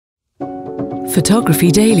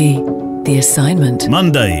Photography Daily, the assignment.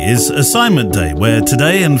 Monday is Assignment Day, where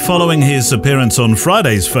today, and following his appearance on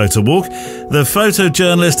Friday's Photo Walk, the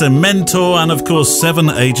photojournalist and mentor and, of course,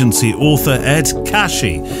 7-agency author Ed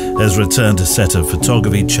Kashi has returned to set a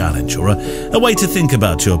photography challenge, or a way to think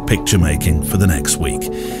about your picture making for the next week.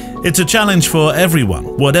 It's a challenge for everyone,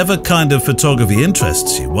 whatever kind of photography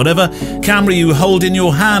interests you, whatever camera you hold in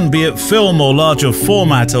your hand, be it film or larger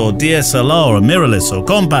format or DSLR or mirrorless or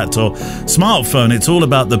compact or smartphone, it's all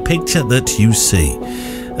about the picture that you see.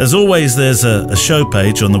 As always, there's a show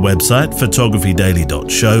page on the website,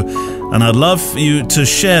 photographydaily.show, and I'd love for you to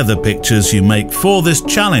share the pictures you make for this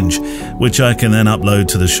challenge, which I can then upload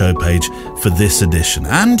to the show page for this edition.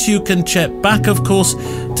 And you can check back, of course,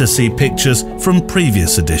 to see pictures from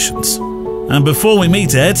previous editions. And before we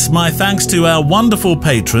meet Ed, my thanks to our wonderful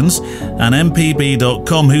patrons and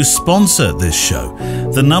mpb.com who sponsor this show,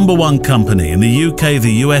 the #1 company in the UK,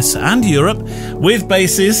 the US and Europe, with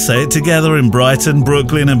bases, say it together, in Brighton,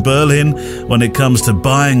 Brooklyn and Berlin when it comes to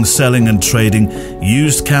buying, selling and trading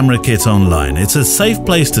used camera kit online. It's a safe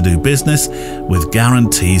place to do business with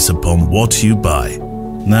guarantees upon what you buy.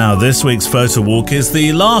 Now, this week's Photo Walk is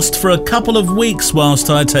the last for a couple of weeks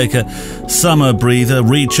whilst I take a summer breather,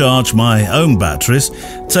 recharge my own batteries,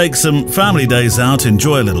 take some family days out,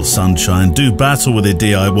 enjoy a little sunshine, do battle with a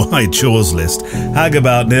DIY chores list. Hag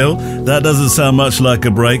about, Neil. That doesn't sound much like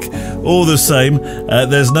a break. All the same,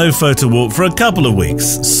 there's no Photo Walk for a couple of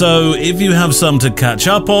weeks. So if you have some to catch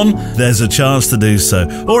up on, there's a chance to do so.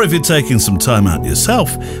 Or if you're taking some time out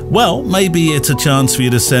yourself, well, maybe it's a chance for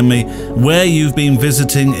you to send me where you've been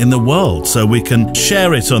visiting in the world, so we can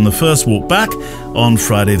share it on the first walk back on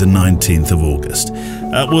Friday the 19th of August.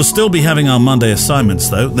 We'll still be having our Monday assignments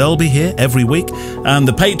though. They'll be here every week. And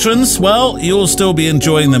the patrons, well, you'll still be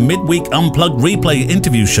enjoying the midweek unplugged replay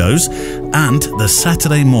interview shows and the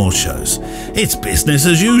Saturday More shows. It's business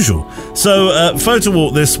as usual. So Photo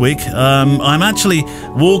Walk this week, I'm actually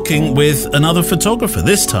walking with another photographer,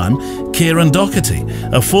 this time Kieran Doherty,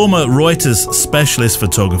 a former Reuters specialist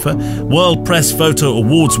photographer, World Press Photo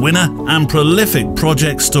Awards winner and prolific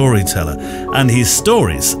project storyteller. And his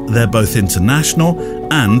stories, they're both international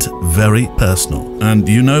and very personal. And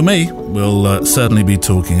you know me, we'll certainly be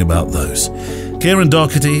talking about those. Kieran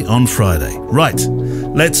Doherty on Friday. Right,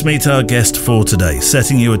 let's meet our guest for today,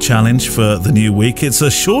 setting you a challenge for the new week. It's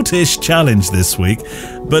a shortish challenge this week,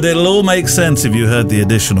 but it'll all make sense if you heard the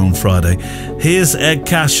edition on Friday. Here's Ed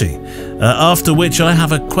Kashi, after which I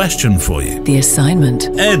have a question for you. The assignment.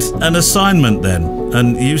 Ed, an assignment then.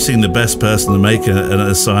 And you seem the best person to make an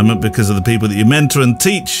assignment because of the people that you mentor and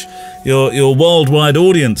teach, your worldwide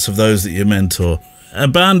audience of those that you mentor. A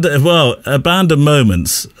band of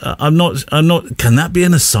moments. I'm not. Can that be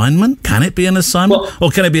an assignment? Can it be an assignment,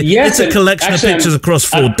 or can it be? Yes, it's a collection of pictures across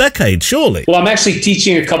 4 decades, surely. Well, I'm actually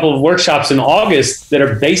teaching a couple of workshops in August that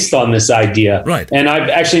are based on this idea. Right. And I've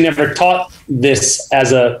actually never taught this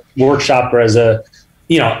as a workshop or as a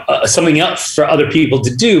something else for other people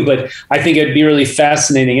to do. But I think it'd be a really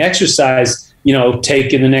fascinating exercise.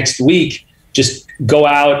 Take in the next week. Just go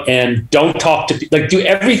out and don't talk to people. Like, do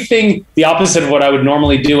everything the opposite of what I would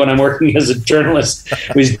normally do when I'm working as a journalist.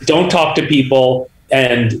 Is don't talk to people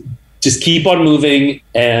and just keep on moving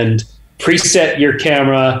and preset your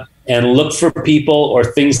camera and look for people or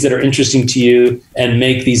things that are interesting to you and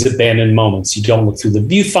make these abandoned moments. You don't look through the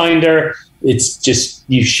viewfinder. It's just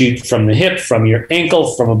you shoot from the hip, from your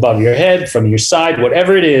ankle, from above your head, from your side,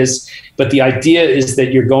 whatever it is. But the idea is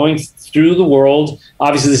that you're going through the world.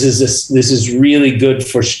 Obviously, this is really good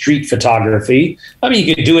for street photography. I mean,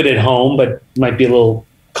 you can do it at home, but it might be a little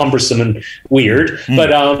cumbersome and weird. But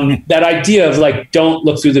that idea of don't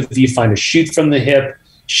look through the viewfinder, shoot from the hip,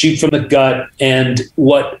 shoot from the gut. And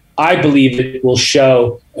what I believe it will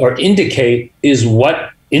show or indicate is what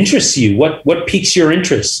interests you, what piques your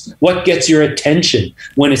interest, what gets your attention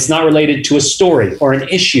when it's not related to a story or an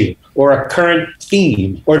issue or a current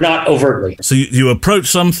theme, or not overtly. So you approach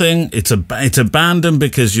something, it's abandoned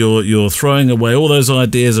because you're throwing away all those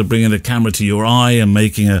ideas of bringing the camera to your eye and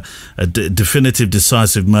making a definitive,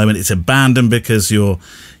 decisive moment. It's abandoned because you're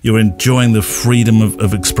enjoying the freedom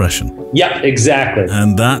of expression. Yeah, exactly.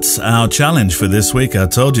 And that's our challenge for this week. I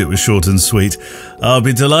told you it was short and sweet. I'll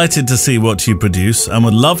be delighted to see what you produce and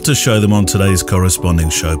would love to show them on today's corresponding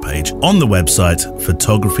show page on the website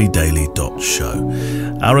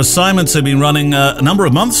photographydaily.show. Our assignments have been running a number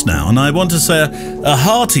of months now, and I want to say a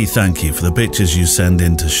hearty thank you for the pictures you send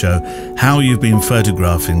in to show how you've been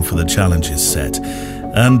photographing for the challenges set.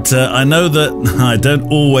 And I know that I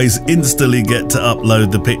don't always instantly get to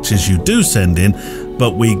upload the pictures you do send in,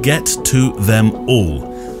 but we get to them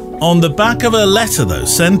all. on the back of a letter, though,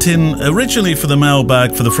 sent in originally for the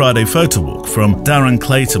mailbag for the Friday Photo Walk from Darren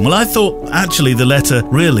Clayton. Well, I thought actually the letter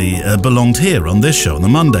really belonged here on this show, on the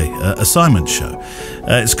Monday assignment show.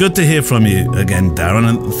 It's good to hear from you again, Darren,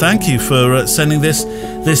 and thank you for sending this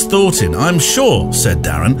thought in. I'm sure, said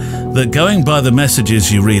Darren, that going by the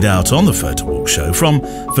messages you read out on the Photo Walk show from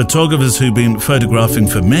photographers who've been photographing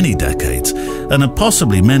for many decades and are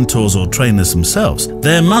possibly mentors or trainers themselves,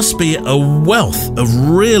 there must be a wealth of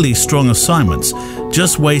really strong assignments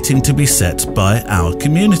just waiting to be set by our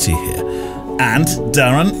community here. And,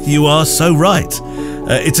 Darren, you are so right.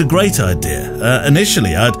 It's a great idea.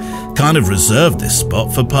 Initially, I'd kind of reserved this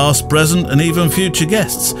spot for past, present, and even future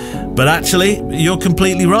guests. But actually, you're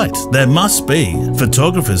completely right. There must be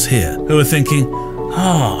photographers here who are thinking,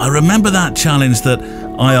 I remember that challenge that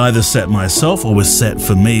I either set myself or was set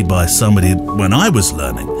for me by somebody when I was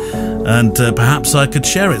learning. And perhaps I could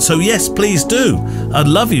share it. So yes, please do. I'd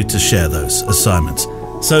love you to share those assignments.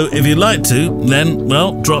 So if you'd like to, then,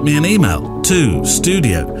 well, drop me an email to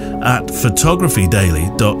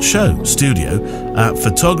studio@photographydaily.show,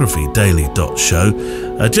 studio@photographydaily.show.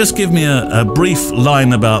 Just give me a brief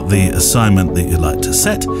line about the assignment that you'd like to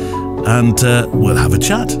set, and we'll have a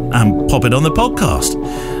chat and pop it on the podcast.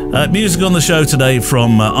 Music on the show today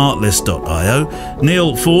from artlist.io.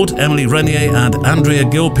 Neil Ford, Emily Renier and Andrea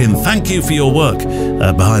Gilpin, thank you for your work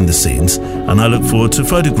behind the scenes, and I look forward to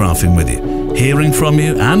photographing with you, hearing from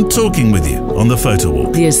you and talking with you on the Photo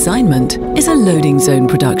Walk. The Assignment is a Loading Zone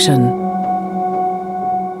production.